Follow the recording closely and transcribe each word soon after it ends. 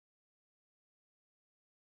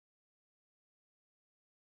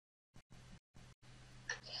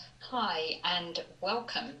Hi, and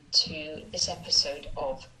welcome to this episode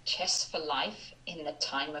of Chess for Life in the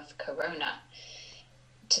Time of Corona.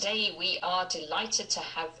 Today we are delighted to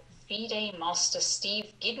have Fide Master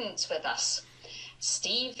Steve Giddins with us.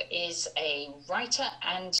 Steve is a writer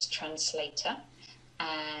and translator,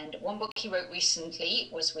 and one book he wrote recently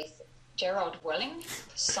was with Gerard Welling,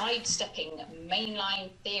 Sidestepping Mainline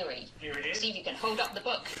Theory. Here it is. Steve, you can hold up the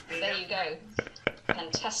book. There you go.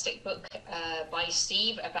 Fantastic book by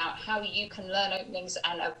Steve about how you can learn openings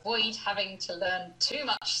and avoid having to learn too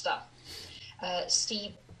much stuff.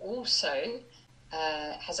 Steve also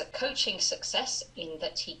has a coaching success in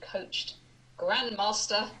that he coached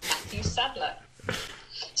Grandmaster Matthew Sadler.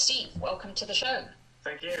 Steve, welcome to the show.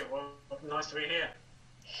 Thank you. Well, nice to be here.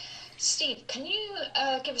 Steve, can you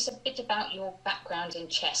give us a bit about your background in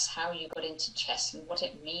chess, how you got into chess and what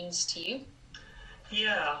it means to you?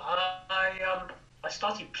 Yeah, I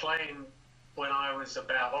started playing when I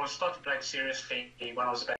started playing seriously when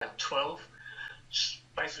I was about 12,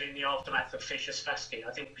 basically in the aftermath of Fide Master.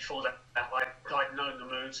 I think before that I'd known the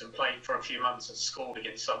moves and played for a few months at school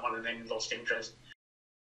against someone and then lost interest.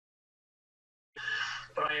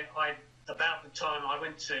 But about the time I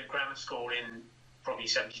went to grammar school in probably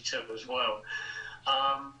 72 as well,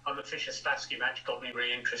 and the Fide Master match got me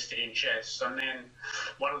really interested in chess. And then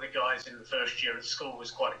one of the guys in the first year at school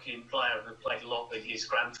was quite a keen player and had played a lot with his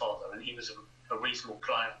grandfather, and he was a reasonable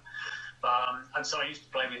player. And so I used to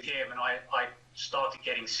play with him, and I started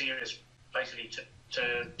getting serious basically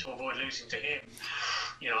to avoid losing to him.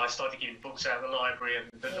 You know, I started getting books out of the library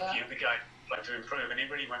and looking at the game to improve, and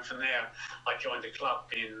it really went from there. I joined a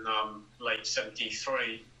club in late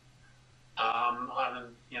 73.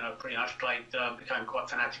 And pretty much became quite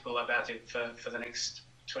fanatical about it for the next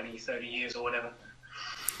 20, 30 years or whatever.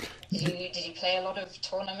 Did you play a lot of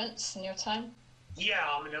tournaments in your time? Yeah,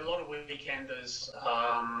 I mean, a lot of weekenders.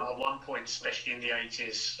 At one point, especially in the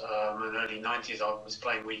 80s and early 90s, I was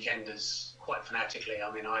playing weekenders quite fanatically.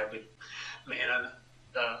 I mean, me and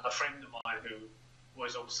a friend of mine who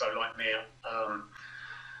was also like me,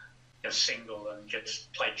 single and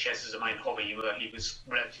just played chess as a main hobby. He was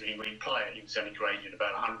relatively weak player. He was only graded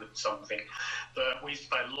about 100 something. But we used to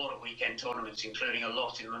play a lot of weekend tournaments, including a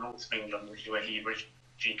lot in the north of England, which is where he originally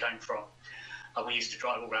came from. And we used to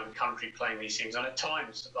drive all around the country playing these things. And at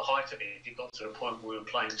times, at the height of it got to the point where we were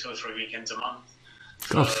playing 2 or 3 weekends a month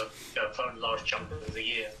for a large chunk of the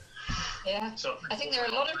year. Yeah, so I think there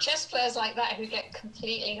are a lot of chess players like that who get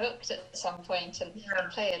completely hooked at some point and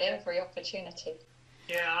play at every opportunity.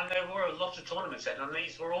 Yeah, and there were a lot of tournaments then, and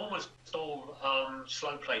these were almost all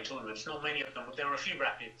slow play tournaments. Not many of them. There were a few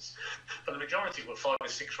rapids, but the majority were 5 or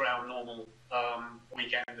 6 round normal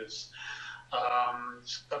weekenders. So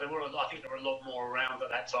I think there were a lot more around at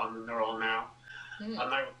that time than there are now, and they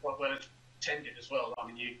were quite well attended as well. I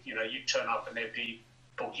mean, you'd turn up and there'd be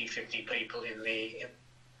 40, 50 people in the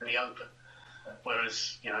open,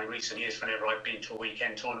 whereas in recent years, whenever I've been to a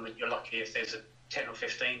weekend tournament, you're lucky if there's a 10 or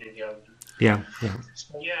 15 in the open. Yeah.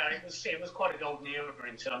 So, yeah, it was quite a golden era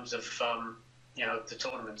in terms of the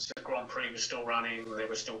tournaments. The Grand Prix was still running. There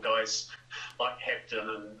were still guys like Hebden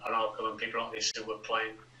and Arkell and people like this who were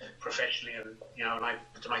playing professionally and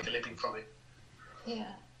able to make a living from it.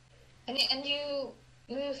 Yeah, and you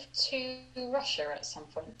moved to Russia at some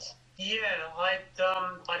point. Yeah,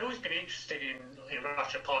 I'd always been interested in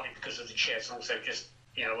Russia, partly because of the chess, and also just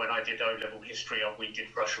when I did O-level history, we did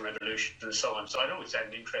Russian Revolution and so on, so I'd always had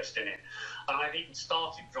an interest in it. And I'd even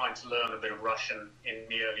started trying to learn a bit of Russian in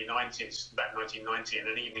the early 90s, about 1990, in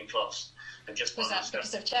an evening class. And just was that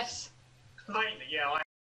because of chess? Mainly, yeah.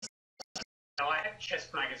 I had chess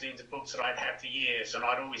magazines and books that I'd had for years, and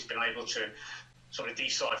I'd always been able to sort of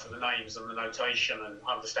decipher the names and the notation and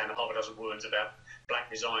understand half a dozen words about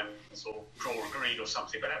black designs or draw a grid or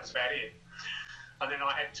something, but that was about it. And then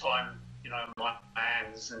I had time in my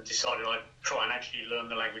hands and decided I'd try and actually learn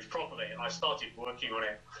the language properly, and I started working on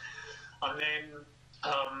it. And then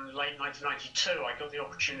late 1992 I got the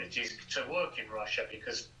opportunity to work in Russia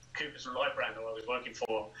because Coopers and Lybrand, who I was working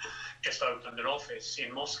for, just opened an office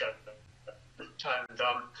in Moscow, and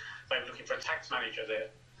they were looking for a tax manager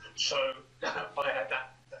there. So I had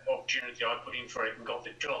that opportunity, I put in for it and got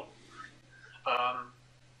the job.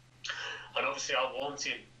 And obviously I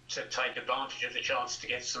wanted to take advantage of the chance to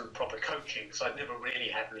get some proper coaching, because I'd never really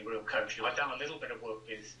had any real coaching. I'd done a little bit of work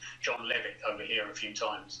with John Levitt over here a few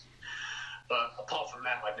times, but apart from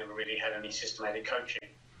that, I'd never really had any systematic coaching.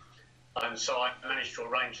 And so I managed to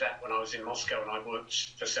arrange that when I was in Moscow, and I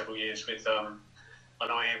worked for several years with an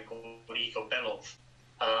IM called Igor Belov.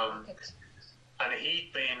 and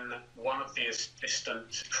he'd been one of the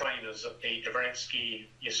assistant trainers at the Dvoretsky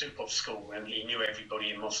Yusupov school, and he knew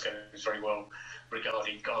everybody in Moscow. He was a very well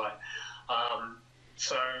regarded guy.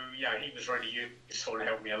 So yeah, he was really useful and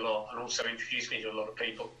helped me a lot, and also introduced me to a lot of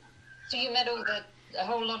people. So you met a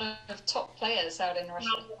whole lot of top players out in Russia?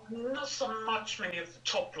 No, not so much many of the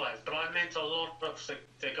top players, but I met a lot of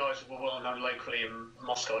the guys who were well known locally in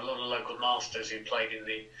Moscow. A lot of local masters who played in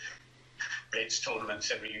the Blitz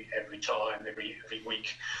tournaments every time, every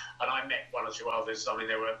week, and I met one or two others. I mean,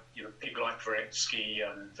 there were people like Dvoretsky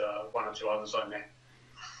and one or two others I met.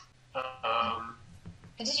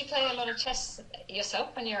 And did you play a lot of chess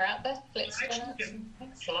yourself when you were out there? Blitz I actually didn't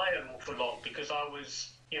play an awful lot because I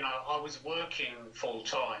was working full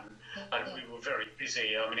time, and we were very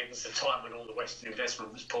busy. I mean, it was the time when all the Western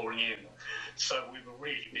investment was pouring in, so we were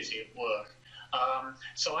really busy at work.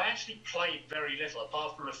 So I actually played very little,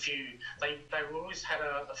 apart from a few. They always had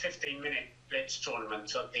a 15-minute Blitz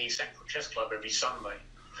tournament at the Central Chess Club every Sunday,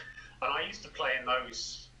 and I used to play in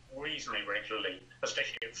those reasonably regularly,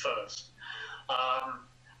 especially at first.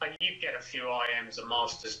 And you'd get a few IMs and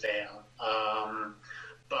masters there.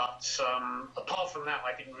 But apart from that,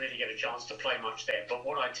 I didn't really get a chance to play much there. But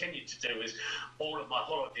what I tended to do is all of my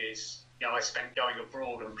holidays, I spent going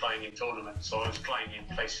abroad and playing in tournaments. So I was playing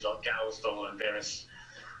in places like Galsdorf and various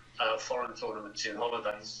foreign tournaments in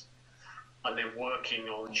holidays, and then working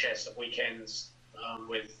on chess at weekends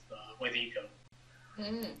with Ego.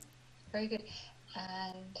 Very good.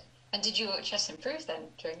 And did your chess improve then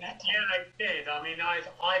during that time? Yeah, I did. I mean,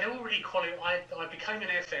 I'd already qualified. I became an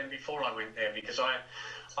FM before I went there because I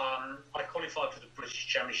qualified for the British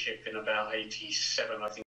Championship in about '87, I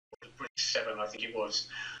think. The British 7, I think it was.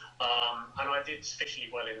 And I did sufficiently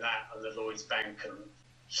well in that and the Lloyds Bank and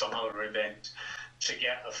some other event to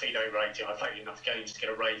get a Fide rating. I played enough games to get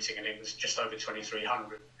a rating, and it was just over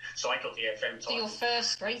 2,300. So I got the FM title. So your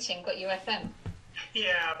first rating got you FM?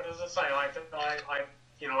 Yeah, but as I say, I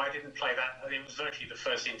didn't play that. It was virtually the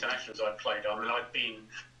first internationals I played. I mean,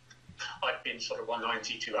 I'd been sort of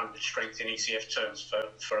 190, 200 strength in ECF terms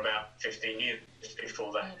for about 15 years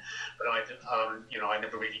before that. But I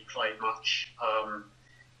never really played much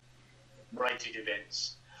rated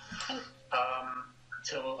events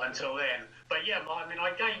until then. But yeah, I mean,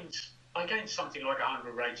 I gained something like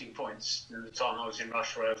 100 rating points in the time I was in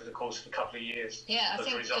Russia over the course of a couple of years. Yeah, I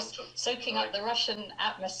think just soaking up the Russian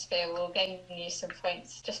atmosphere will gain you some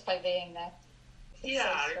points just by being there.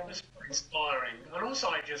 Yeah, it was inspiring. And also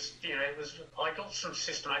I got some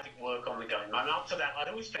systematic work on the game. And up to that, I'd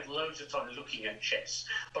always spent loads of time looking at chess,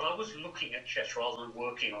 but I was looking at chess rather than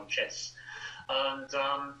working on chess. And,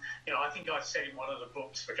 I think I said in one of the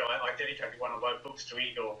books, which I dedicated one of my books to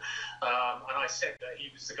Igor, and I said that he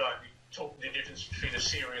was the guy who taught me the difference between a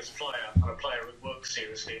serious player and a player who works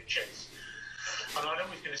seriously at chess. And I'd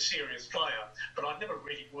always been a serious player, but I'd never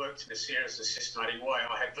really worked in a serious and systematic way.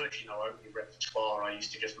 I had virtually no opening repertoire. I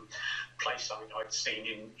used to just play something I'd seen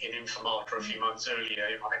in Informata a few months earlier.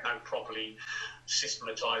 I had no properly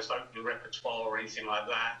systematised opening repertoire or anything like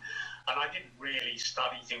that. And I didn't really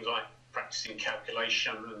study things like practicing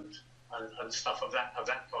calculation and stuff of that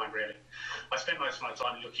kind, really. I spent most of my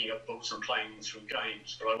time looking at books and playing through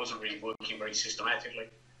games, but I wasn't really working very systematically.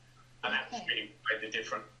 And that was really made the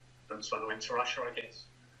difference when I went to Russia, I guess.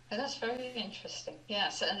 Oh, that's very interesting. Yeah,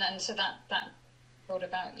 so that brought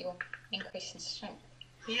about your increase in strength.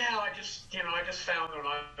 Yeah, I just found that when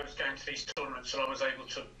I was going to these tournaments that I was able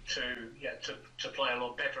to play a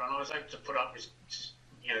lot better, and I was able to put up with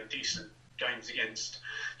decent games against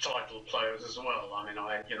title players as well. I mean,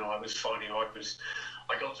 I was finding I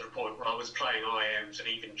got to the point where I was playing IMs and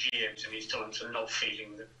even GMs in these tournaments and not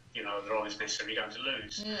feeling that that I was necessarily going to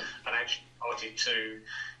lose, and actually started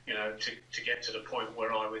to get to the point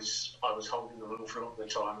where I was holding them an awful lot of the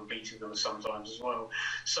time and beating them sometimes as well.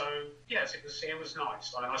 So yes, it was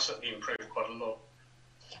nice. I mean, I certainly improved quite a lot.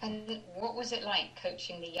 And what was it like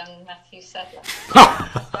coaching the young Matthew Sadler?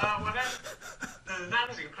 Well, that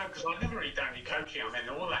was incredible because I never really done any coaching. I mean,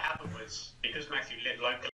 all that happened was because Matthew lived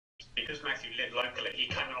locally, he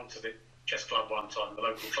came along to the chess club one time, the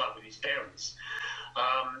local club, with his parents.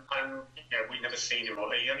 And we'd never seen him,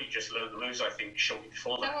 or he only just learned the moves, I think, shortly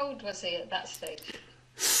before that. How old was he at that stage?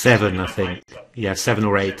 7, I think. Yeah, 7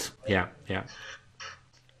 or 8. Yeah.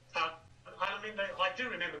 I mean, I do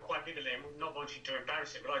remember quite vividly, not wanting to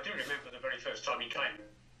embarrass him, but I do remember the very first time he came.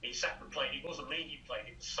 He sat and played. It wasn't me he played,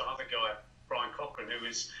 it was some other guy, Brian Cochran,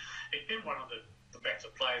 he'd been one of the better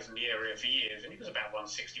players in the area for years, and he was about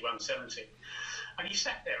 160, 170. And he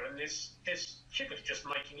sat there, and this chick was just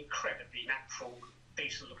making incredibly natural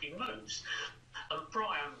decent-looking moves. And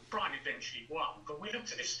Brian eventually won, but we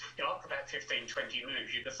looked at this, after about 15, 20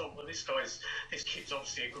 moves, you'd have thought, well, this kid's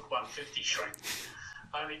obviously a good 150 strength.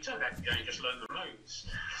 And it turned out he just learned the moves.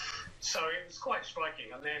 So it was quite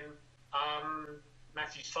striking. And then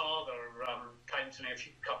Matthew's father came to me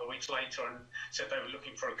a couple of weeks later and said they were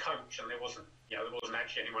looking for a coach, and there wasn't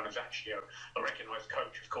actually anyone who's actually a recognised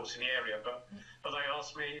coach, of course, in the area. But they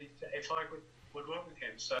asked me if I would work with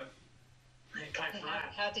him. So it came from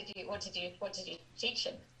that. What did you teach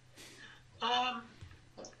him?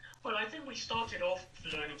 Well, I think we started off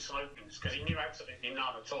learning some openings because he knew absolutely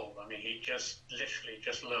none at all. I mean, he literally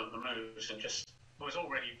just learned the moves and just was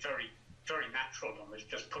already very, very natural and was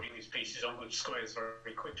just putting his pieces on good squares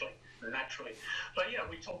very quickly and naturally. But yeah,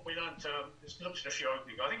 we learned, looked at a few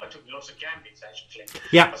openings. I think I took lots of gambits actually.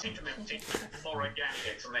 Yeah. I seem to remember taking Moro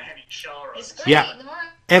gambits and the heavy Shara. It's great. Yeah.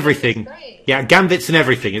 Everything. Yeah, gambits and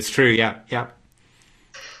everything. It's true. Yeah.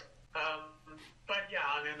 But yeah,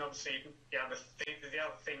 and then obviously, the other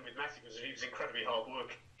thing with Matthew was that he was incredibly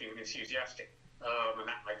hard-working and enthusiastic, and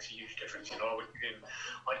that makes a huge difference.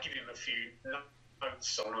 I'd give him a few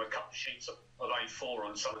notes on a couple of sheets of A4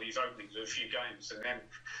 on some of these openings of a few games, and then,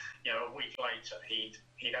 a week later,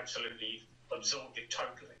 he'd absolutely absorbed it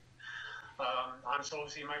totally. And so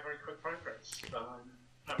obviously he made very quick progress.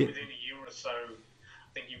 And within a year or so,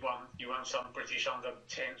 I think you won some British under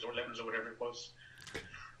 10s or 11s or whatever it was.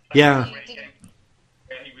 Yeah.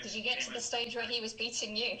 Did you get to the stage where he was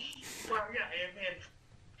beating you? Well, yeah, he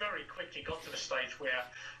very quickly got to the stage where,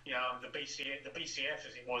 the BCF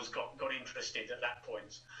as it was got interested at that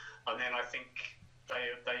point, and then I think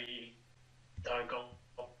they got.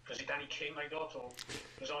 Was it Danny King they got, or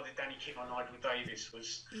it was either Danny King or Nigel Davis?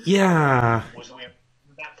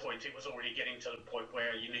 At that point, it was already getting to the point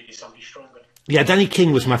where you needed somebody stronger. Yeah, Danny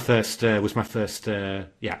King was my first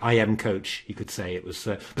IM coach, you could say. It was,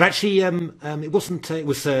 but actually, it wasn't. It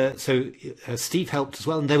was Steve helped as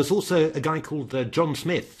well, and there was also a guy called John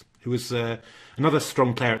Smith, who was another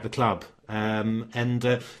strong player at the club,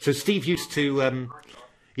 so Steve used to.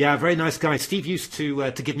 Yeah, very nice guy. Steve used to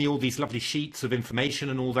give me all these lovely sheets of information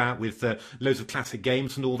and all that with loads of classic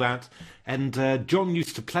games and all that. And John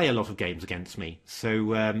used to play a lot of games against me.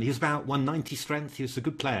 So he was about 190 strength. He was a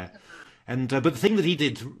good player. And but the thing that he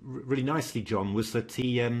did really nicely, John, was that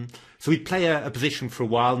he so he'd play a position for a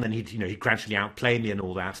while, and then he'd gradually outplay me and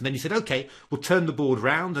all that. And then he said, "Okay, we'll turn the board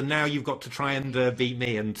round, and now you've got to try and beat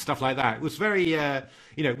me," and stuff like that. It was very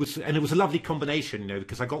it was a lovely combination,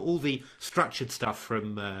 because I got all the structured stuff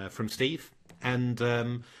from Steve, and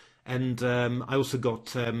I also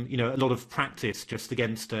got a lot of practice just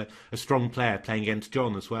against a strong player playing against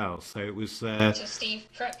John as well. So it was. So Steve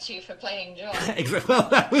prepped you for playing John. Exactly. Well,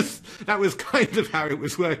 that was kind of how it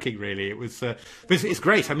was working, really. It was. But it's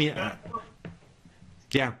great. I mean,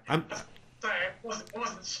 yeah. It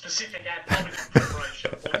wasn't specific ad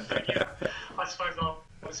preparation. I suppose I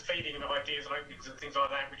was feeding him ideas, openings, and things like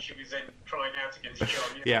that, which he was then trying out against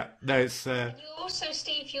John. Yeah. No, it's. You also,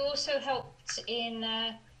 Steve. You also helped in.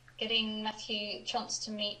 Getting Matthew a chance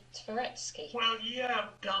to meet Dvoretsky. Well, yeah.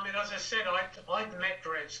 I mean, as I said, I'd met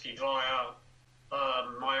Dvoretsky via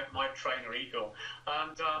my trainer Eagle,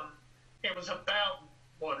 and it was about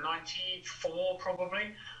 94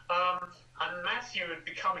 probably, and Matthew had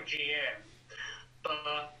become a GM,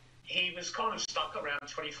 but he was kind of stuck around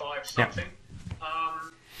 25 something,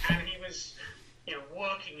 and he was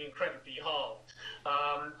working incredibly hard,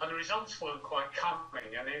 and the results weren't quite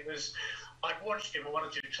coming, and it was. I'd watched him one or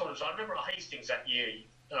two times. I remember at Hastings that year,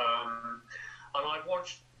 and I'd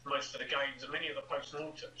watched most of the games and many of the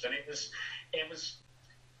post-mortems, and it was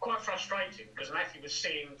quite frustrating because Matthew was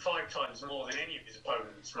seeing 5 times more than any of his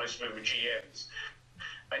opponents, most of whom were GMs,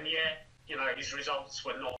 and yet his results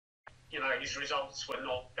were not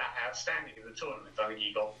that outstanding in the tournament. I think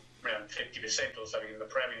he got around 50% or something in the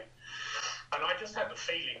Premier. And I just had the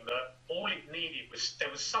feeling that all it needed was there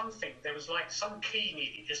was like some key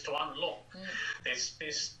needed just to unlock this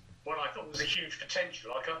what I thought was a huge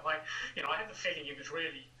potential. I had the feeling he was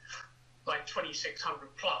really like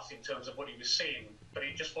 2,600 plus in terms of what he was seeing, but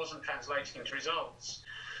it just wasn't translating into results.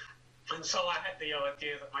 And so I had the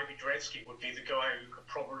idea that maybe Dvoretsky would be the guy who could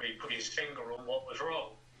probably put his finger on what was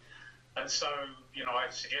wrong. And so, I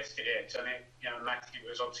suggested it, and Matthew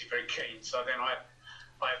was obviously very keen. So then I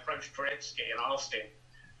approached Dvoretsky and asked him.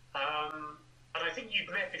 And I think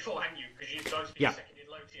you'd met before, hadn't you? Because you'd both been second in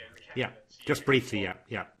Lothian in the candidates. Yeah, just briefly,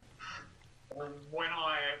 yeah. When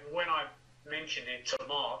I mentioned it to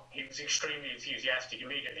Mark, he was extremely enthusiastic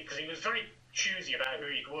immediately because he was very choosy about who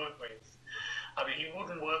he'd work with. I mean, he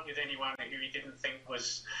wouldn't work with anyone who he didn't think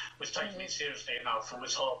was taking it seriously enough and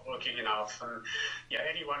was hardworking enough. And yeah,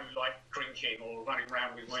 anyone who liked drinking or running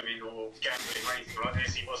around with women or gambling or anything like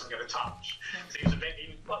this, he wasn't going to touch. So he was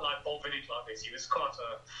quite like Bob Vintage like this. He was quite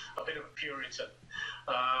a bit of a Puritan.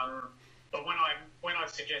 But when I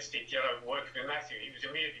suggested, working with Matthew, he was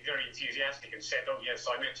immediately very enthusiastic and said, "Oh yes,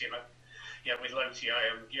 I met him at, with Lotia,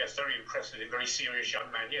 and yes, very impressed with him, very serious young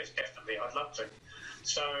man. Yes, definitely, I'd love to."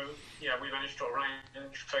 So we managed to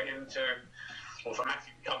arrange for him for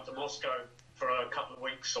Matthew to come to Moscow for a couple of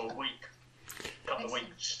weeks or a week,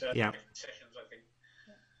 different sessions, I think.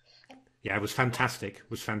 Yeah, it was fantastic.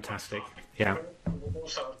 Yeah.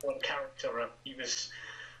 Also, one character, he was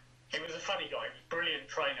a funny guy. He was a brilliant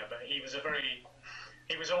trainer, but he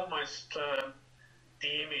was almost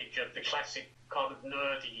the image of the classic kind of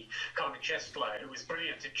nerdy kind of chess player who was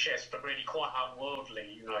brilliant at chess but really quite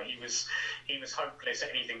unworldly. He was hopeless at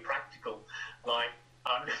anything practical. Like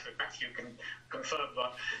Matthew can confirm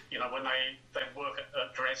that when they work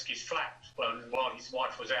at Dvoretsky's flat while his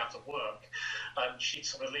wife was out of work, she'd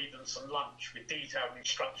sort of leave them some lunch with detailed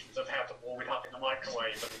instructions of how to warm it up in the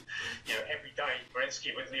microwave, and every day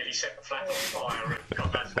Dvoretsky would nearly set the flat on fire and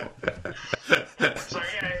God knows what. So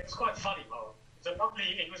it was quite funny, Mark.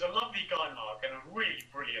 He was a lovely guy, Mark, and a really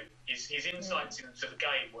brilliant. His insights into the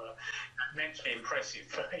game were immensely impressive.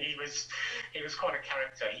 But he was quite a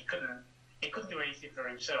character. He couldn't do anything for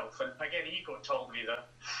himself. And again, Igor told me that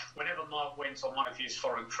whenever Mark went on one of his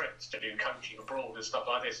foreign trips to do coaching abroad and stuff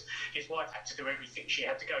like this, his wife had to do everything. She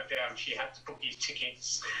had to go down, she had to book his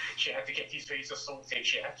tickets, she had to get his visa sorted,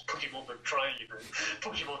 she had to put him on the train and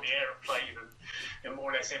put him on the aeroplane and more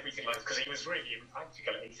or less everything like that, because he was really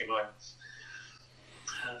impractical at anything like this.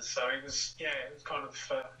 So it was kind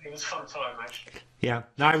of it was a fun time actually. Yeah,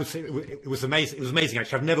 no, it was amazing. It was amazing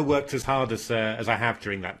actually. I've never worked as hard as I have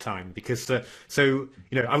during that time because I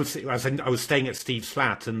was staying at Steve's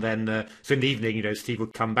flat, and then so in the evening, Steve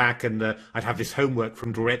would come back, and I'd have this homework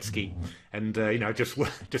from Dvoretsky, and just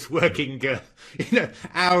working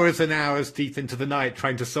hours and hours deep into the night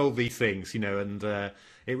trying to solve these things, and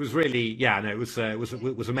it was really it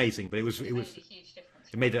was amazing, but it was.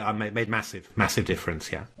 It made massive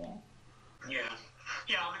difference. Yeah. Yeah.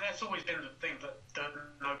 I mean, that's always been the thing that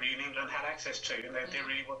nobody in England had access to, and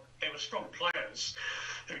they were strong players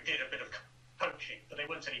who did a bit of coaching, but they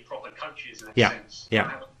weren't any proper coaches in that sense.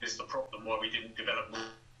 Yeah. And that is the problem why we didn't develop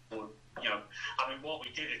more. I mean, what we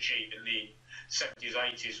did achieve in the 70s,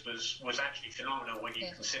 80s was actually phenomenal when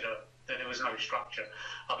you consider that there was no structure.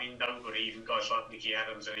 I mean, nobody, even guys like Mickey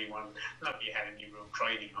Adams, nobody had any real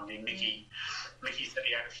training. I mean, Mickey said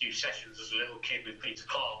he had a few sessions as a little kid with Peter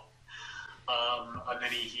Clark, and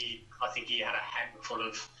then I think he had a handful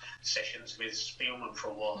of sessions with Spielman for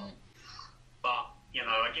a while. But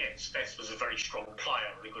again, Spence was a very strong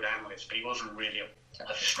player and a good analyst, but he wasn't really a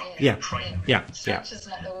structured trainer. Structure's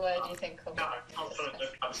not the word you think of. No, not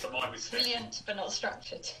that comes to mind with Spence. Brilliant, but not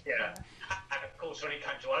structured. Yeah. And of course, when it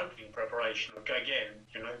came to opening preparation, again,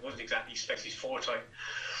 it wasn't exactly Spence's forte.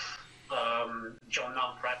 John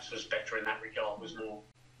Nunn perhaps was better in that regard, was more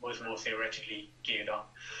theoretically geared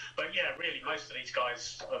up. But yeah, really, most of these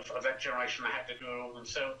guys of that generation, they had to do it all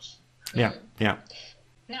themselves. Yeah.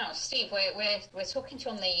 Now, Steve, we're talking to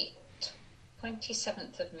you on the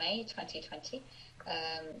 27th of May, 2020.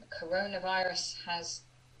 Coronavirus has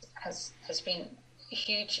been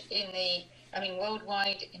huge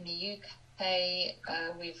worldwide. In the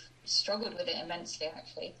UK, we've struggled with it immensely,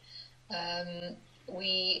 actually.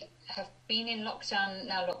 We have been in lockdown,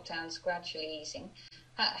 now lockdown's gradually easing.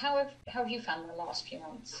 How have you found the last few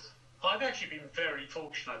months? I've actually been very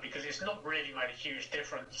fortunate because it's not really made a huge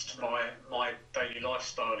difference to my daily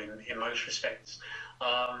lifestyle in most respects.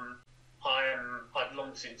 I've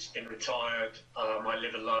long since been retired. I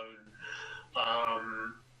live alone.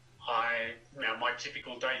 My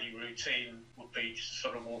typical daily routine would be to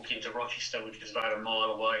sort of walk into Rochester, which is about a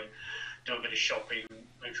mile away, do a bit of shopping,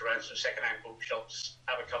 move around some second-hand bookshops,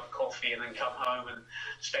 have a cup of coffee, and then come home and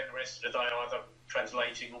spend the rest of the day either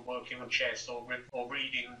translating or working on chess or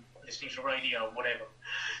reading, listening to radio or whatever.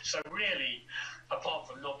 So really, apart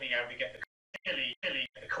from not being able to get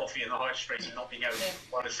the coffee in the high street and not being able to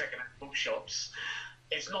buy the second-hand bookshops,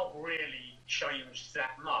 it's not really changed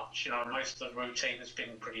that much. Most of the routine has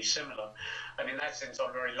been pretty similar. And in that sense,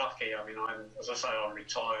 I'm very lucky. I mean, I'm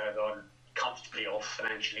retired. I'm comfortably off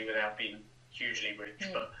financially without being hugely rich,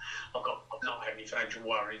 but I've not had any financial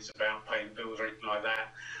worries about paying bills or anything like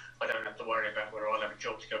that. I don't have to worry about whether I'll have a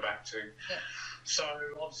job to go back to. Yeah. So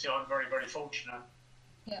obviously I'm very, very fortunate.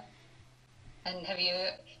 Yeah. And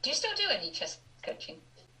do you still do any chess coaching?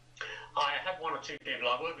 I had one or or two people.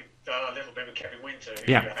 I worked with a little bit with Kevin Winter,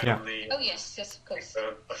 who Yeah, you had yeah. on the Oh yes, yes, of course.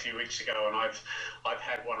 a few weeks ago, and I've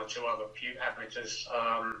had one or two other amateurs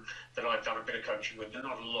that I've done a bit of coaching with, but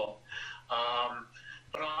not a lot.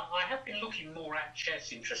 But I have been looking more at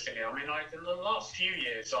chess, interestingly. I mean, in the last few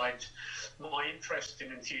years, my interest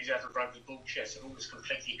and enthusiasm for open book chess had almost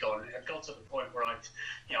completely gone. It had got to the point where I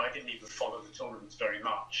didn't even follow the tournaments very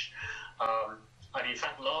much. And in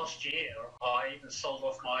fact, last year, I even sold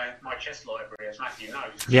off my chess library, as Matthew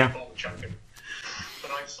knows. Yeah. I bought a chunk of it.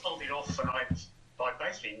 But I sold it off, and I'd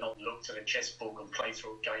basically not looked at a chess book and played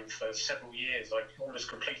through a game for several years. I almost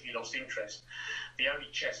completely lost interest. The only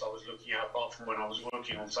chess I was looking at, apart from when I was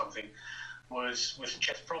working on something, was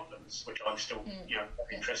chess problems, which I'm still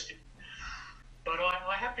interested in. But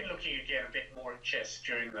I have been looking again a bit more at chess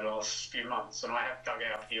during the last few months, and I have dug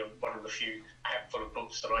out here one of the few handful of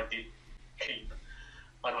books that I did keep.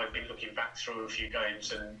 And I've been looking back through a few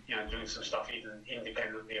games and doing some stuff even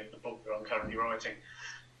independently of the book that I'm currently writing.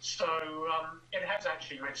 So it has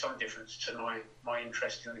actually made some difference to my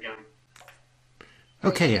interest in the game.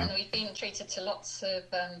 Okay, yeah. And we've been treated to lots of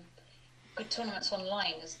good tournaments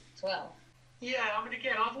online as well. Yeah, I mean,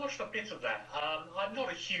 again, I've watched a bit of that. I'm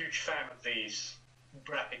not a huge fan of these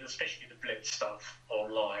rapid, especially the blitz stuff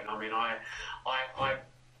online. I mean, I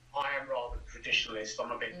am rather traditionalist.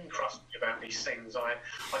 I'm a bit crusty about these things. I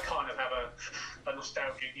kind of have a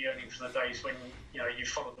nostalgic yearning for the days when you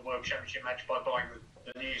followed the World Championship match by buying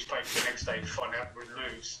the newspaper the next day to find out the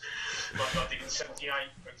moves, like I did in '78,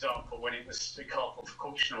 for example, when it was the Carpool for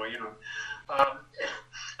Korchnoi,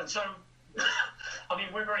 and so I mean,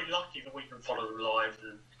 we're very lucky that we can follow them live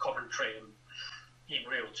and commentary and in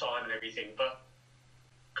real time and everything, but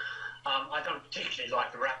I don't particularly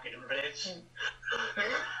like the rapid and blitz.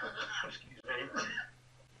 Excuse me.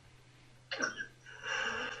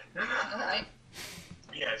 All right.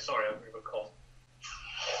 Yeah, sorry, I've got a cough.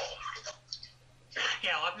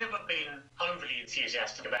 Yeah, I've never been overly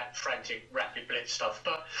enthusiastic about frantic, rapid blitz stuff,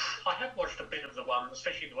 but I have watched a bit of the one,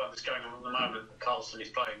 especially the one that's going on at the moment that Carlson is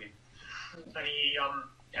playing in. And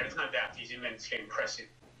there's no doubt he's immensely impressive.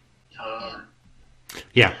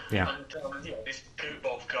 Yeah. And this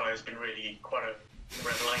Dubov guy has been really quite a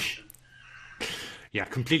revelation. Yeah,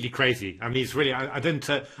 completely crazy. I mean, he's really. I don't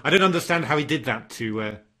understand how he did that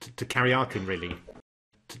to Karyakin, really.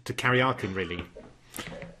 To Karyakin, really.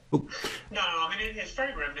 Ooh. No, I mean it's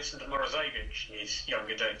very reminiscent of Morozevich in his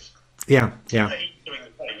younger days. Yeah. He was doing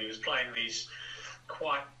the same. He was playing these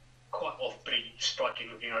quite offbeat,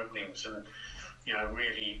 striking-looking openings, and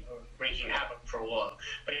really wreaking havoc for a while.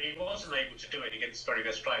 But he wasn't able to do it against the very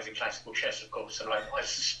best players in classical chess, of course. And I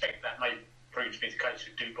suspect that may prove to be the case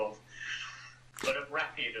with Dubov. But at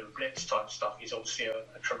rapid and blitz type stuff, he's obviously a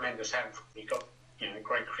tremendous handful. He's got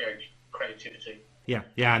great creativity.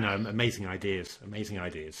 Yeah, no, amazing ideas.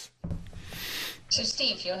 So,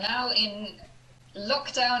 Steve, you're now in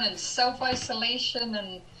lockdown and self-isolation,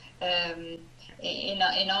 and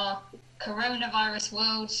in our coronavirus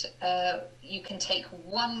world, you can take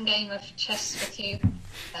one game of chess with you.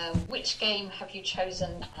 Which game have you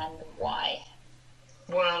chosen and why?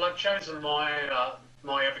 Well, I've chosen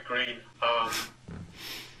my evergreen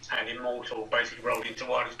and Immortal, basically rolled into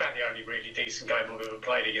one. It's about the only really decent game I've ever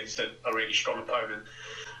played against a really strong opponent.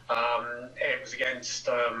 It was against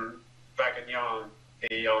Vaganian,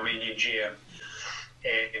 the Armenian GM,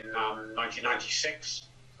 in 1996.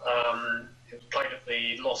 It was played at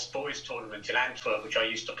the Lost Boys tournament in Antwerp, which I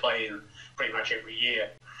used to play in pretty much every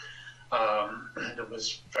year. It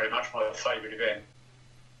was very much my favourite event.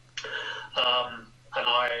 And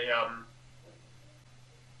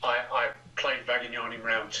I played Vaganian in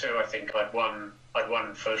round two. I think I'd won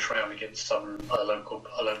first round against a local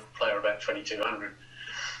player, about 2,200.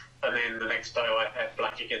 And then the next day I had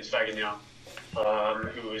black against Vaganian,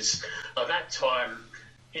 who was, at that time,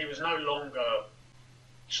 he was no longer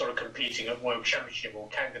sort of competing at World Championship or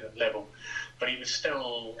candidate level, but he was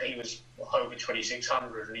over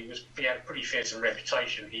 2,600, and he had a pretty fearsome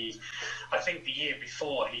reputation. I think the year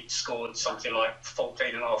before he'd scored something like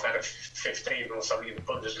 14.5 out of 15 or something in the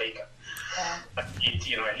Bundesliga.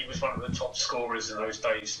 He was one of the top scorers in those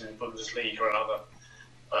days in the Bundesliga and other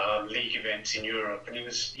league events in Europe, and he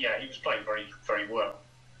was playing very, very well.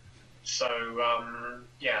 So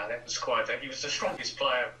that was he was the strongest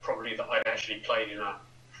player probably that I'd actually played in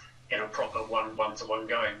a proper one-to-one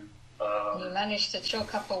game. You managed to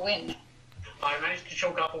chalk up a win. I managed to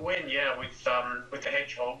chalk up a win, with the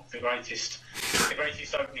Hedgehog, the greatest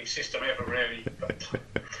opening system ever, really.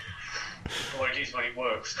 Or it is when it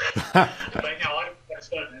works. But I have a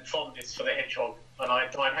certain fondness for the Hedgehog. and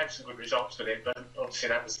I'd had some good results with it, but obviously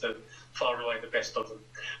that was far away the best of them.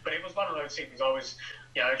 But it was one of those things. I was,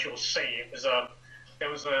 as you'll see, there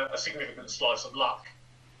was a significant slice of luck.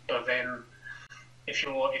 But then, if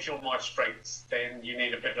you're my strength, then you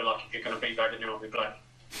need a bit of luck if you're going to beat Vaganian with black.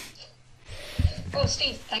 Well,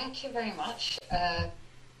 Steve, thank you very much for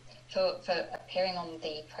appearing on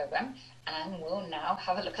the programme, and we'll now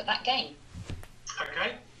have a look at that game.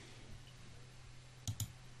 Okay.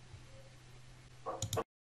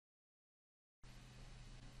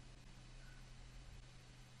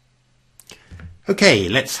 Okay,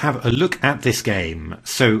 let's have a look at this game.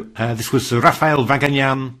 So this was Rafael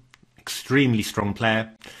Vaganian, extremely strong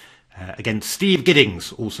player, against Steve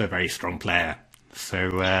Giddins, also a very strong player. So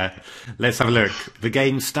let's have a look. The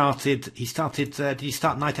game started. Did he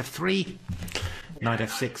start knight f3? Knight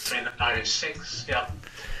f6. Knight f6. Yeah.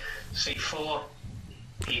 c4,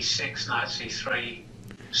 e6, knight c3,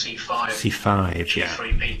 c5. C5. Yeah.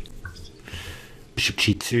 g3b. Bishop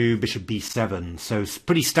g2, bishop b7. So it's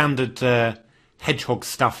pretty standard hedgehog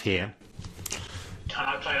stuff here. And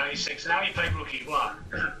I played a6. Now he played rook e1,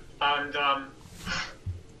 and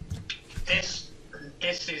this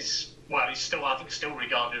is, well, it's still, I think, still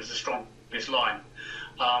regarded as the strongest line.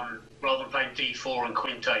 Rather than playing d4 and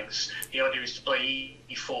queen takes, the idea is to play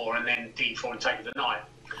e4 and then d4 and take the knight.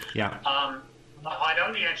 Yeah. I'd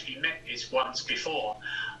only actually met this once before,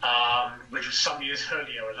 which was some years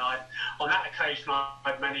earlier, and on that occasion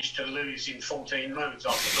I'd managed to lose in 14 moves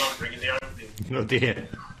after blundering in the opening. Oh dear.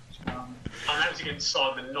 And that was against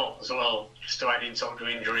Simon Knott as well, just to add insult to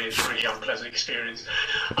injury. It's a really unpleasant experience.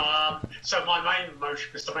 So my main motion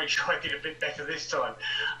was to make sure I did a bit better this time.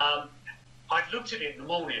 I'd looked at it in the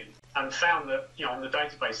morning and found that, on the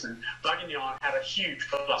database, and Vaganian had a huge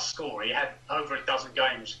plus score. He had over a dozen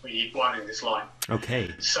games where he'd won in this line. Okay.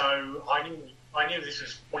 So I knew this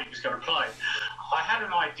was what he was going to play. I had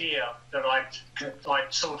an idea that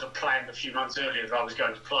I'd sort of planned a few months earlier that I was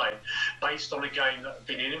going to play, based on a game that had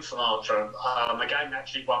been in Informatra, a game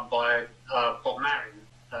actually won by Bob Marin,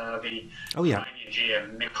 the Armenian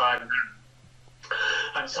GM, Mikhail Marin.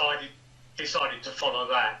 And so I decided to follow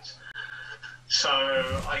that. So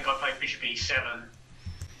I think I played bishop e7.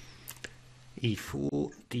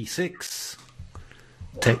 e4, d6.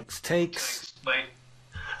 Takes.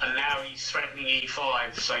 And now he's threatening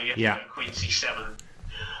e5, so you have to go queen c7.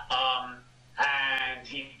 And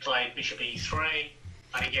he played bishop e3,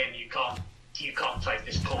 and again you can't take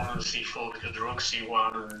this pawn on c4 because the rook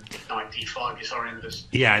c1 and knight d5 is horrendous.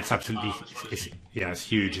 Yeah, it's absolutely. It's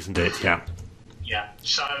huge, isn't it? Yeah. Yeah.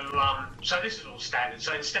 So this is all standard.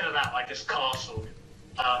 So instead of that, I just castled.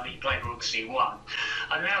 He played rook c1,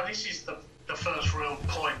 and now this is the first real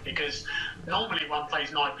point, because normally one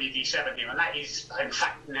plays knight bd7 here, and that is, in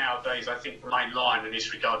fact, nowadays I think the main line and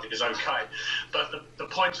is regarded as okay. But the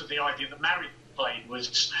point of the idea that Marin played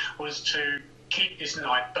was to keep this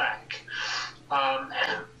knight back,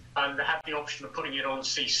 and have the option of putting it on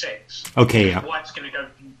c6. Okay. Yeah. White's going to go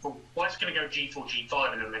g4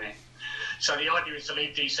 g5 in a minute. So the idea is to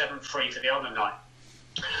leave d7 free for the other knight.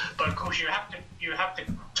 But of course, you have to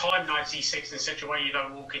time knight c6 in such a way you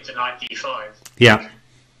don't walk into knight d5. Yeah.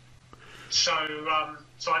 So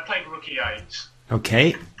I played rook e8.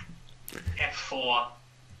 Okay. f4,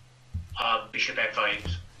 bishop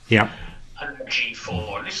f8. Yeah. And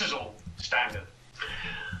g4. And this is all standard.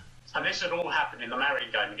 And this had all happened in the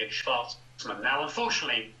Marin game against Schwarzman. Now,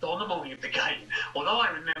 unfortunately, on the morning of the game, although I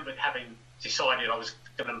remembered having decided I was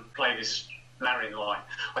going to play this Marin line,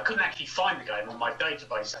 I couldn't actually find the game on my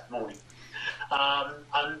database that morning.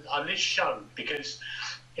 And this showed, because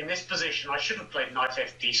in this position I should have played knight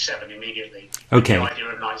fd7 immediately. Okay. The idea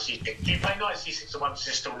of knight c6. If you play knight c6 at once,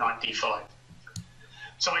 it's still knight d5.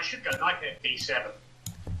 So I should go knight fd7.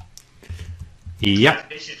 Yeah.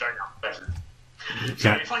 This is very unpleasant.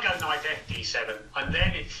 So if I go knight fd7, and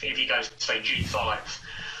then if he goes, say, g5,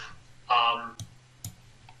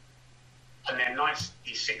 and then knight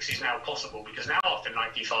d6 is now possible, because now after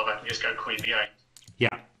knight d5 I can just go queen d8.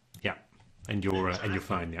 Yeah, and you're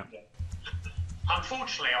fine. Yeah.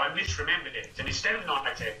 Unfortunately, I misremembered it, and instead of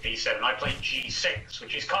knight fd7, I played g6,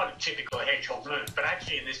 which is kind of typical hedgehog move, but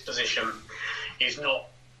actually in this position is not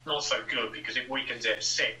so good because it weakens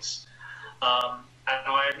f6. And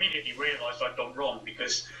I immediately realised I'd gone wrong,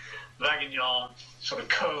 because Vaganian sort of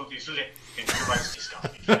curled his lip into the most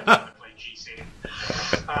disgusting shape when I played g6.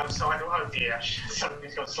 So I thought, oh dear,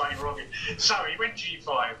 something's gone slightly wrong here. So he went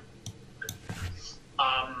g5.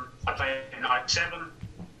 I played knight 7,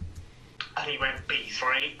 and he went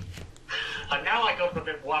b3. And now I got a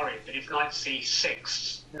bit worried that if knight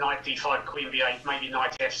c6, knight d5, queen b8, maybe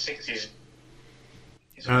knight f6 is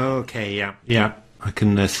okay, yeah. I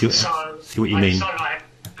can see what you mean. So I had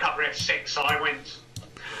cover F6, so I went.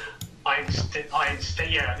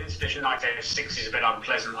 This position knight F6 is a bit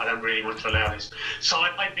unpleasant. I don't really want to allow this. So I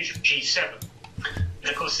played bishop G7. And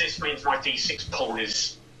of course, this means my D6 pawn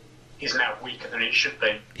is now weaker than it should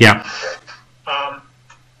be. Yeah.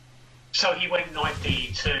 So he went knight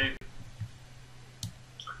D2.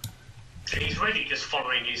 He's really just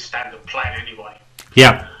following his standard plan anyway.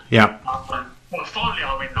 Yeah, yeah. Well, finally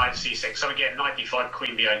I went knight C6. So again, knight D5,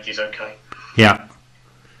 queen B8 is okay. Yeah.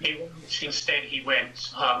 Instead, he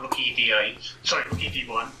went rook E8. Sorry, rook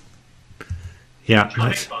E1. Yeah.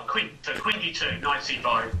 Queen D2, knight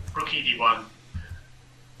C5, rook E1.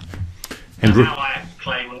 And now I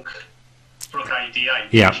play rook A8.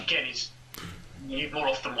 Yeah. Which again is, you more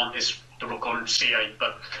often want the rook on C8,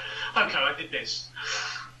 but okay, I did this.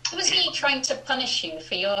 Was he trying to punish you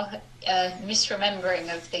for your misremembering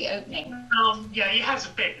of the opening? Yeah, he has a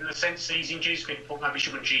bit, in the sense that he's induced me to put my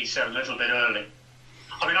bishop on G7 a little bit early.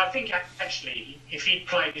 I mean, I think actually, if he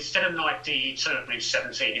played, instead of knight D2 at move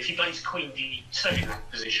 17, if he plays queen D2 in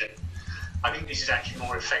that position, I think this is actually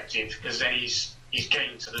more effective, because then he's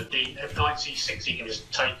getting to the D. If knight C6, he can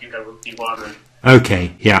just take and go rook D1 and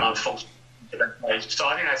okay, yeah. So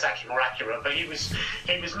I think that's actually more accurate. But he was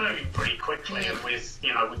moving pretty quickly, and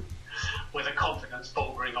with a confidence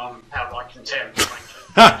bordering on outright contempt.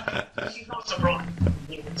 He's not surprised.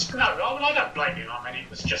 No, I don't blame him. I mean, it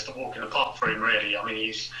was just a walk in the park for him, really. I mean,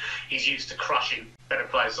 he's used to crushing better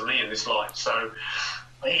players than me in this light, so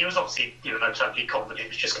he was obviously totally confident. It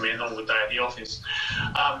was just going to be a normal day at the office.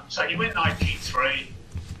 So he went knight G3.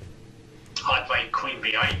 I played queen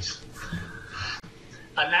B8.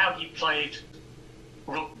 And now he played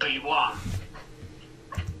rook B1.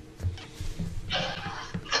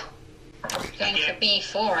 Going for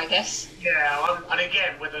B4, I guess. Yeah, and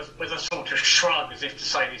again with a sort of shrug, as if to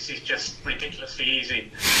say this is just ridiculously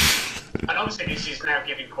easy. And obviously this is now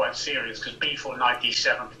getting quite serious, because B4, knight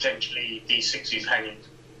D7, potentially D6 is hanging.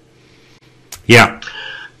 Yeah.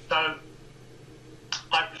 So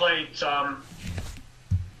I played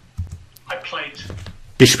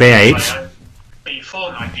bishop A8.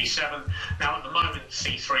 B4, knight D7. Now at the moment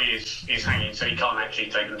C3 is hanging, so he can't actually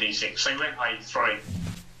take on D6. So he went A3.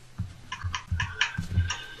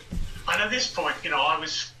 And at this point, I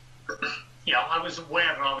was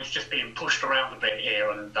aware that I was just being pushed around a bit here,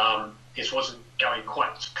 and this wasn't going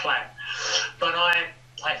quite to plan. But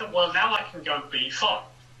I thought, well, now I can go B5,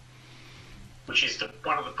 which is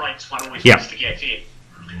one of the breaks one always wants to get in.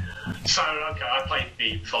 So, okay, I played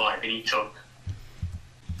B5, and he took.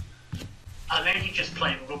 And then he just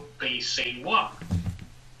played rook BC1.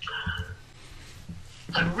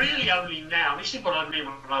 And really only now, this is what I mean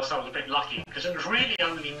when I was a bit lucky, because it was really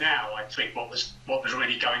only now I think what was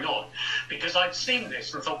really going on. Because I'd seen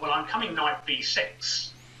this and thought, well, I'm coming knight B6.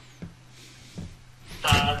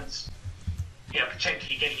 And,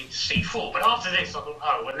 potentially getting into C4. But after this, I thought,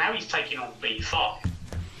 oh, well, now he's taking on B5.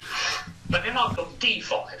 But then I've got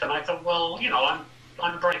D5, and I thought, well,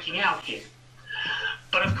 I'm breaking out here.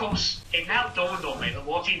 But of course, it now dawned on me that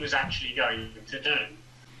what he was actually going to do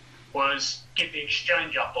was get the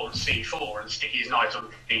exchange up on C4 and stick his knight on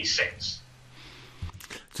D6.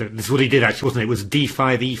 So this is what he did actually, wasn't it? It was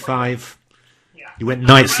D5, E5. Yeah. He went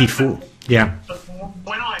knight C4. Yeah. But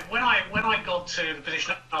when I got to the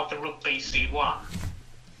position after rook BC1,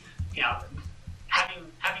 having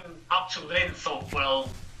up till then thought, well,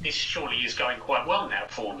 this surely is going quite well now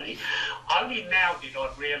for me. Only now did I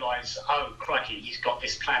realise, oh crikey, he's got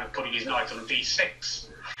this plan of putting his knight on D6.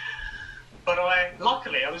 But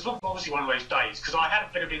luckily, it was obviously one of those days, because I had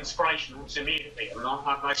a bit of inspiration almost immediately, and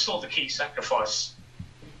I saw the key sacrifice,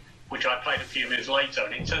 which I played a few minutes later,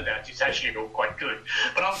 and it turned out it's actually all quite good.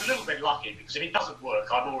 But I was a little bit lucky, because if it doesn't work,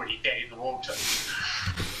 I'm already dead in the water.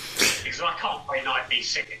 Because I can't play knight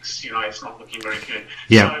B6, it's not looking very good.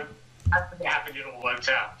 Yeah. So, as it happened, it all worked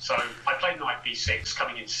out. So I played knight B6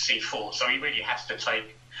 coming into C4, so he really has to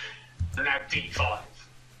take, and now D5.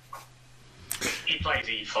 He plays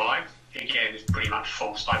E5. Again, it's pretty much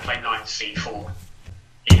forced. I play knight C4.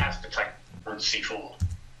 He has to take on C4.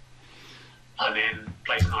 And then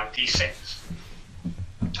plays knight D6.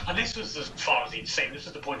 And this was as far as he'd seen. This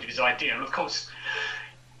was the point of his idea. And of course,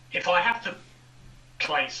 if I have to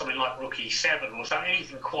play something like rook E7 or something,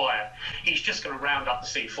 anything quiet, he's just going to round up the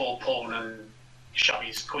C4 pawn and shove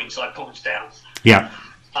his queenside pawns down. Yeah.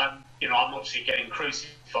 I'm obviously getting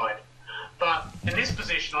crucified. But in this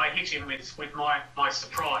position, I hit him with my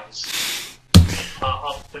surprise,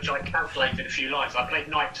 which I calculated a few lines. I played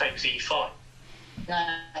knight takes E5.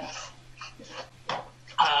 Nice.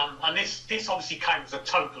 And this obviously came as a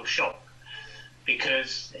total shock,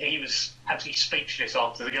 because he was absolutely speechless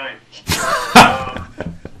after the game.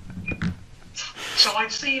 So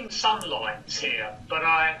I'd seen some lines here, but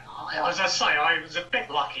as I say, I was a bit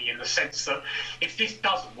lucky in the sense that if this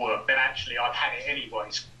doesn't work, then actually I've had it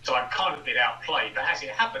anyways. So I've kind of been outplayed, but as it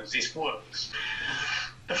happens, this works.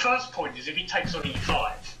 The first point is if he takes on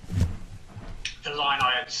e5, the line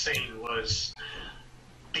I had seen was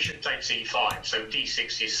bishop takes e5, so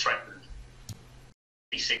d6 is threatened.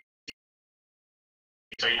 d6.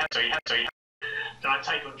 So you have. Then I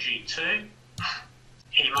take on g2.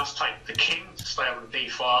 He must take the king to stay on the d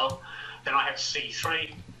file. Then I have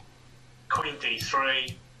c3, queen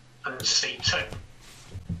d3, and c2.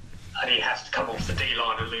 And he has to come off the d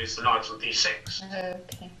line and lose the knight on d6.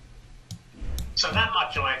 Okay. So that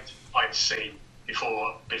much I'd seen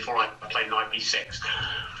before I played knight b6.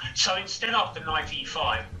 So instead after knight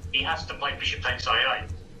e5, he has to play bishop takes a8.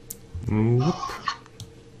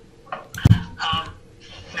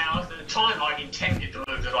 Now, at the time, I'd intended the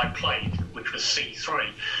move that I played, which was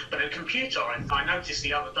c3. But a computer, I noticed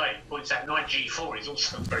the other day, points out knight g4 is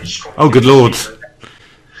also very strong. Oh, good lord.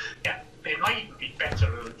 Yeah, it may even be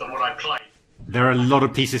better than what I played. There are a lot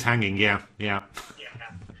of pieces hanging, yeah. Yeah.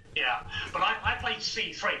 But I played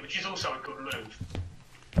c3, which is also a good move.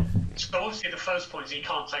 So obviously the first point is he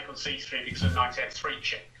can't take on c3 because of knight f3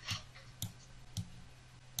 check.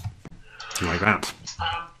 Like that.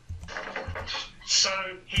 So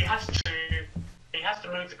he has to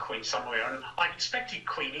move the queen somewhere, and I expected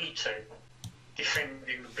queen e2,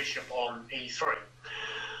 defending the bishop on e3,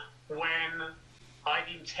 when I'd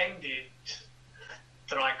intended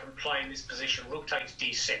that I can play in this position rook takes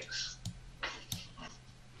d6.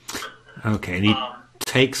 Okay, and he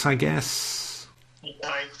takes, I guess. He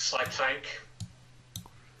takes, I take.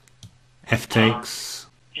 F takes.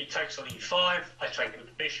 He takes on e5, I take with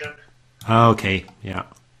the bishop. Okay, yeah.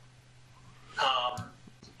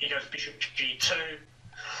 He goes bishop g2,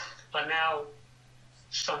 and now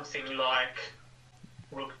something like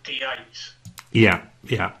rook d8. Yeah.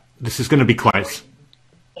 This is going to be quite.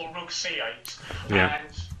 Or rook c8. Yeah.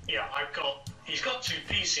 And he's got two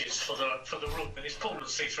pieces for the rook, but his pawn on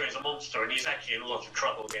c3 is a monster, and he's actually in a lot of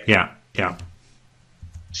trouble here. Yeah.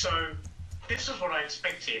 So this is what I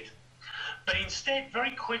expected, but instead,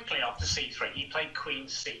 very quickly after c3, he played queen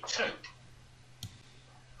c2.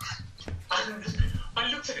 And I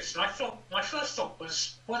looked at this and I thought, my first thought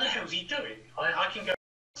was, what the hell is he doing? I can go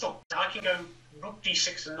rook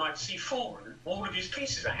d6 and knight c4 and all of his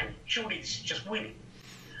pieces are hanging. Surely this is just winning.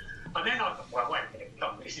 And then I thought, well, wait a minute,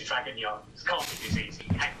 come, this is Vaganian. This can't be this easy.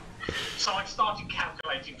 So I started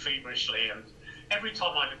calculating feverishly, and every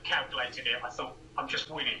time I calculated it, I thought, I'm just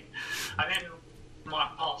winning. And then my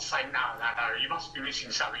heart saying, no, you must be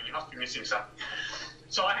missing something,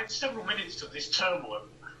 So I had several minutes of this turmoil,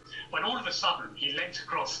 when all of a sudden he leant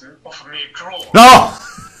across and offered me a draw. No!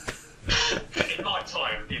 In my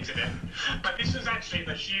time, the internet. But this was actually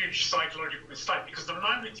a huge psychological mistake, because the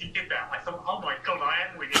moment he did that, I thought, oh my god, I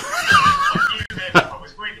am winning. I knew then I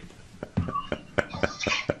was winning.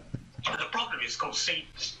 And the problem is, of course,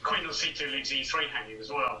 queen on c2 leaves e3 hanging as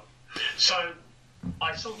well. So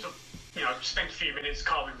I sort of, spent a few minutes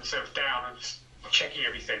calming myself down and just checking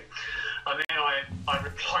everything. And then I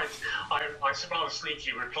replied, I rather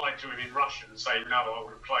sneakily replied to him in Russian, saying, no, I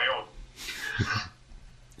want to play on.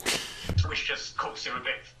 Which just caused him a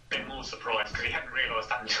bit more surprise, because he hadn't realised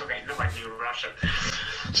that until then that I knew Russian.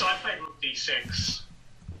 So I played rook d6,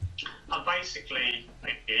 and basically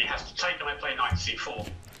he has to take, and I play knight c4.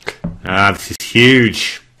 This is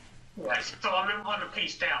huge. Yes. So I'm a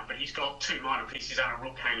piece down, but he's got two minor pieces and a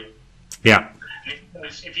rook hanging. Yeah.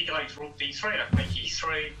 If he goes rook d3, I take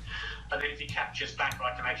e3, and then if he captures back,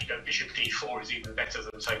 I can actually go bishop d4 is even better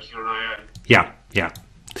than taking on a8. Yeah.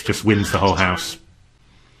 It just wins the whole house.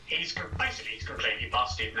 He's completely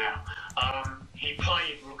busted now. He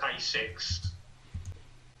played rook a6,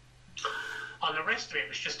 and the rest of it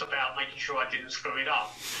was just about making sure I didn't screw it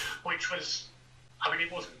up, which was,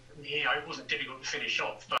 it wasn't difficult to finish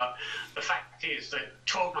off, but the fact is that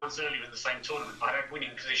 12 months earlier in the same tournament, I had a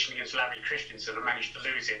winning position against Larry Christensen and managed to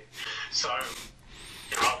lose it. So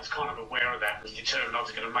I was kind of aware of that and was determined I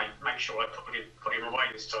was going to make sure I put him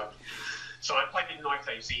away this time. So I played in knight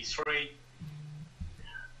takes e3.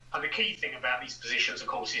 And the key thing about these positions, of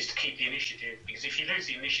course, is to keep the initiative, because if you lose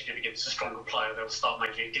the initiative against a stronger player, they'll start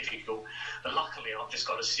making it difficult. But luckily, I've just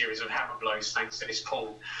got a series of hammer blows thanks to this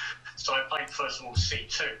pawn. So I played first of all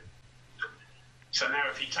c2. So now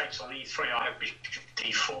if he takes on e3, I have bishop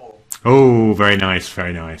d4. Oh, very nice,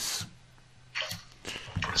 very nice.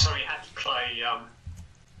 So he had to play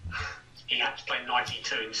knight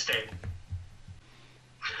e2 instead.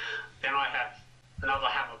 Then I have another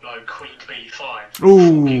hammer blow, Queen B5.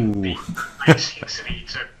 Ooh. King B6 and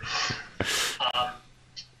E2.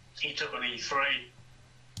 He took an E3.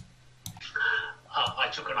 I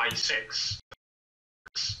took an A6.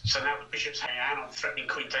 So now the bishop's hanging out. I'm threatening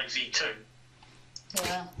Queen takes E2.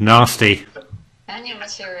 Yeah. Nasty. And your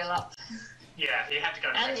material up. Yeah, he had to go.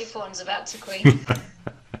 And your pawn's about to queen.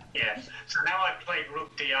 Yeah. So now I played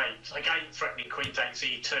Rook D8. Again, threatening Queen takes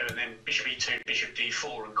E2, and then Bishop E2, Bishop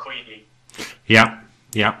D4, and Queen E. Yeah.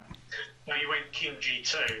 Yeah. Now you went King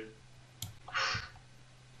G2.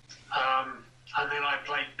 And then I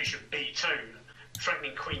played Bishop B2,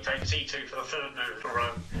 threatening Queen takes E2 for the third move for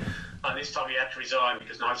Rome. And this time he had to resign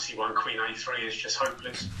because Knight C1, Queen A3 is just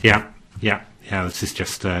hopeless. Yeah. Yeah. Yeah. This is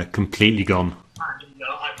just completely gone. And,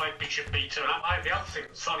 I played Bishop B2. And the other thing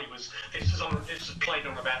that was funny was this was played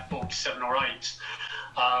on about board 7 or 8.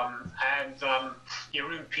 And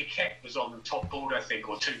Jeroen Piquet was on the top board, I think,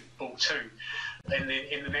 or board 2 in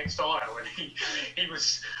the next aisle, and he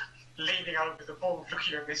was leaning over the board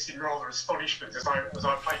looking at this in rather astonishment as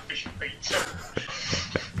I played Bishop B2.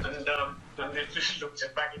 And then just looked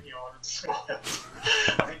back in the eye and smiled.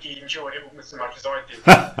 I think he enjoyed it almost as much as I did.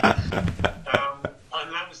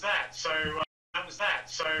 And that was that. So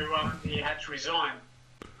he had to resign.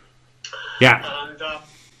 Yeah. And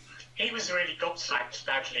he was really gobsmacked,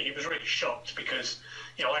 actually. He was really shocked because,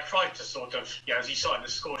 I tried to sort of, as he signed the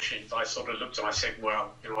score sheet, I sort of looked and I said,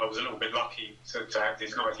 well, I was a little bit lucky to have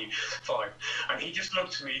this 95. And he just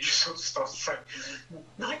looked at me, he just sort of started saying,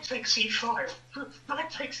 Knight takes E5,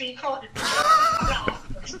 Knight takes E5.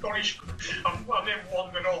 Astonishment. And then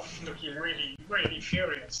wandered off looking really, really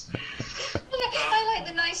furious. I like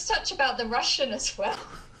the nice touch about the Russian as well.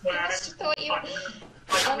 Well, I must have thought you were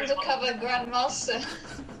undercover grandmaster.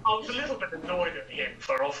 I was a little bit annoyed at him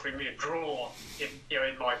for offering me a draw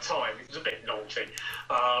in my time. It was a bit naughty.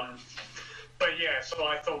 But yeah, so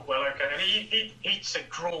I thought, well, okay. And he said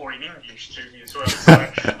draw in English to me as well, so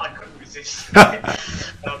I couldn't resist. But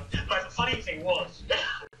the funny thing was,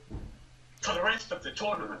 for the rest of the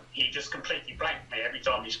tournament, he just completely blanked me. Every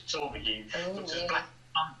time he saw me, he was just blank.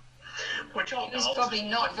 Which he was probably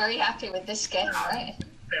not very happy with this game, right?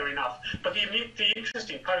 Fair enough. But the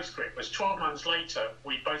interesting postscript was 12 months later,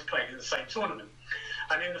 we both played in the same tournament.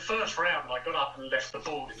 And in the first round, I got up and left the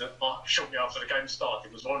board shortly after the game started.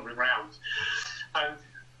 It was wandering round. And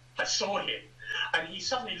I saw him. And he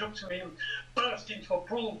suddenly looked at me and burst into a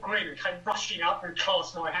broad grin and came rushing up and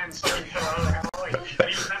clasped my hand saying, hello, how are you? And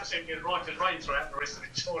he was absolutely right as rain throughout the rest of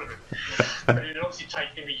the tournament. But it had obviously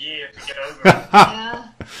taken him a year to get over it. Yeah.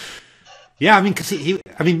 Yeah, I mean, because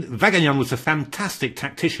Vaganian was a fantastic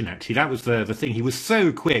tactician. Actually, that was the thing. He was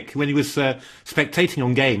so quick when he was spectating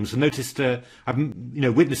on games. I noticed, I've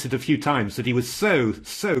witnessed it a few times that he was so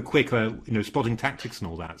quick, spotting tactics and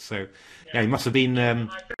all that. So, yeah, he must have been.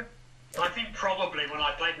 I think probably when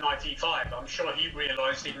I played 95, I'm sure he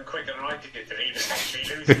realised even quicker than I did that he was actually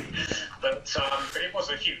losing. But it was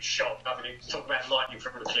a huge shock. I mean, talk about lightning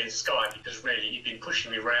from a clear sky, because really he'd been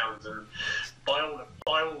pushing me around, and by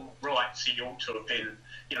all rights he ought to have been,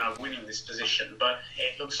 winning this position. But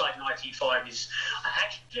it looks like 95 is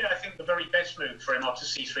actually, I think, the very best move for him after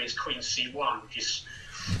C3 is Queen C1, which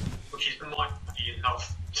might be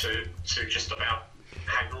enough to just about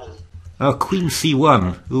hang on. Oh, Queen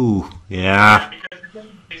C1. Ooh, yeah.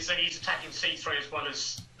 Because he's attacking C3 as well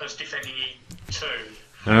as defending E2.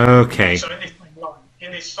 Okay. So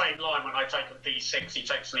in this same line, when I take a D6, he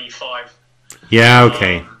takes an E5. Yeah.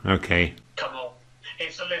 Okay. Okay. Come on,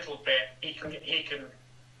 it's a little bit. He can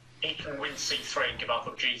win C3 and give up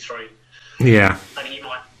on G3. Yeah. And he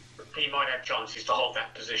might have chances to hold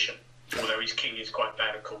that position. Although his king is quite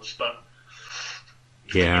bad, of course, but.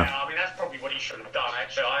 Yeah, I mean, that's probably what he should have done.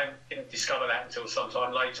 Actually, I didn't discover that until some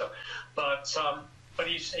time later. But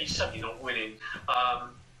he's certainly not winning.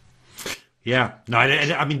 Yeah, no,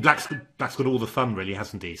 I mean, Black's got all the fun, really,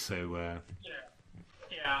 hasn't he? So.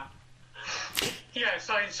 Yeah,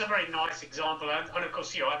 so it's a very nice example, and of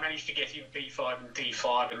course, I managed to get him B5 and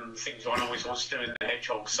D5 and things one always wants to do in the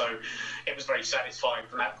Hedgehog, so it was very satisfying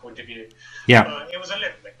from that point of view. Yeah. It was a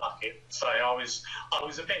little bit lucky, so I was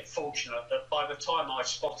a bit fortunate that by the time I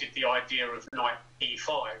spotted the idea of Knight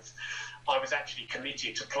E5, I was actually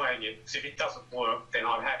committed to playing it, because if it doesn't work, then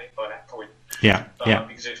I've had it by that point. Yeah,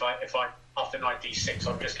 Because if I after Knight D6,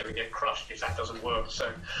 I'm just going to get crushed if that doesn't work,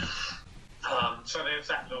 so there's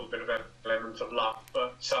that little bit of an element of luck,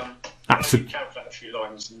 but I did calculate a few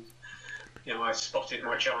lines, and I spotted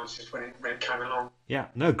my chances when it came along. Yeah,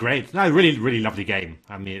 no, great, no, really, really lovely game.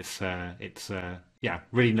 I mean, it's yeah,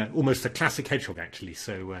 really almost a classic Hedgehog actually.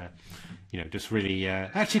 So just really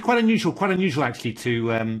actually quite unusual actually to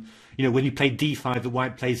when you play D5, the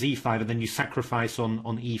white plays E5, and then you sacrifice on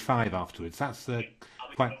E5 afterwards. That's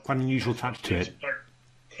quite unusual touch to it.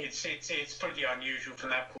 It's pretty unusual from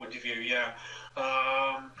that point of view, yeah.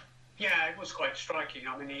 Yeah, it was quite striking.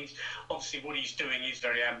 I mean, he's obviously what he's doing is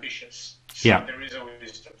very ambitious. So yeah. There is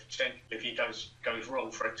always the potential if he goes wrong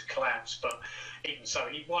for it to collapse. But even so,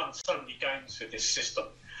 he won so many games with this system,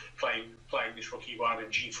 playing this rook E1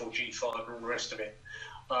 and G4, G5, and all the rest of it.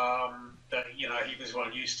 That he was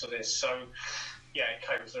well used to this. So yeah, it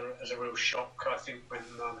came as a real shock, I think,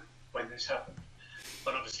 when this happened.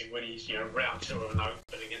 But obviously, when he's round 2 of an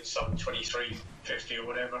open against some 23-50 or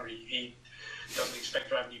whatever, he doesn't expect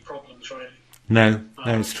to have any problems really. No,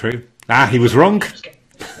 it's true. He was wrong.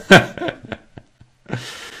 Yeah,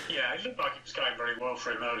 it looked like it was going very well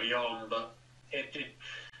for him early on, but it did.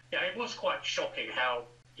 Yeah, it was quite shocking how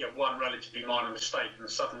one relatively minor mistake and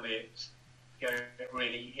suddenly it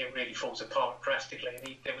really falls apart drastically,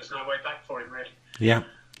 and there was no way back for him really. Yeah,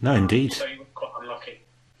 no, indeed. So he was quite unlucky.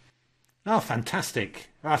 Oh,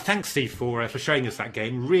 fantastic! Thanks, Steve, for showing us that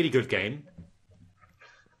game. Really good game.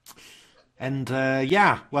 And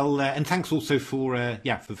and thanks also for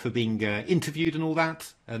being interviewed and all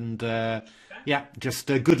that. And just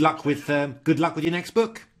good luck with your next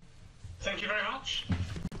book. Thank you very much.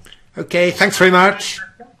 Okay, thanks very much.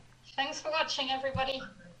 Thanks for watching, everybody.